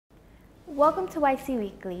Welcome to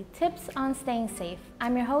YCWeekly, Tips on Staying Safe.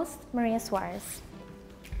 I'm your host, Maria Suarez.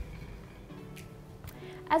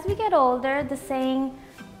 As we get older, the saying,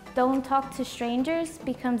 "don't talk to strangers,"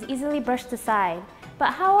 becomes easily brushed aside.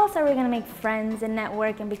 But how else are we going to make friends and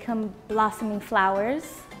network and become blossoming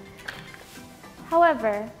flowers?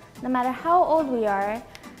 However, no matter how old we are,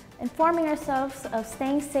 informing ourselves of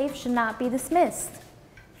staying safe should not be dismissed.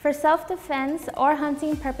 For self-defense or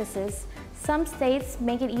hunting purposes, some states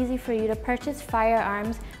make it easy for you to purchase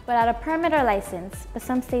firearms without a permit or license, but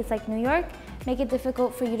some states like New York make it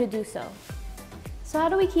difficult for you to do so. So how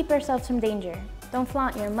do we keep ourselves from danger? Don't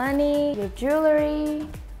flaunt your money, your jewelry,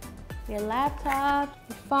 your laptop,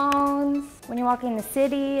 your phones, when you're walking in the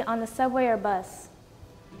city, on the subway or bus.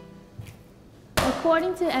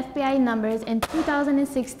 According to FBI numbers, in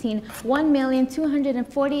 2016,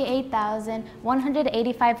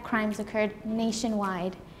 1,248,185 crimes occurred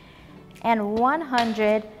nationwide, and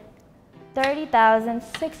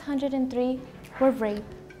 130,603 were rape.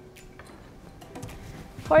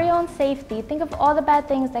 For your own safety, think of all the bad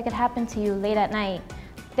things that could happen to you late at night.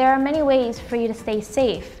 There are many ways for you to stay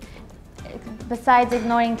safe. Besides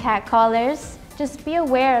ignoring catcallers, just be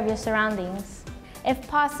aware of your surroundings. If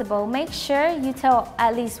possible, make sure you tell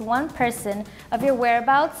at least one person of your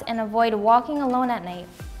whereabouts and avoid walking alone at night.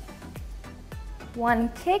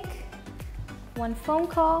 One kick, one phone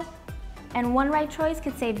call, and one right choice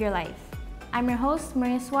could save your life. I'm your host,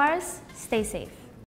 Maria Suarez. Stay safe.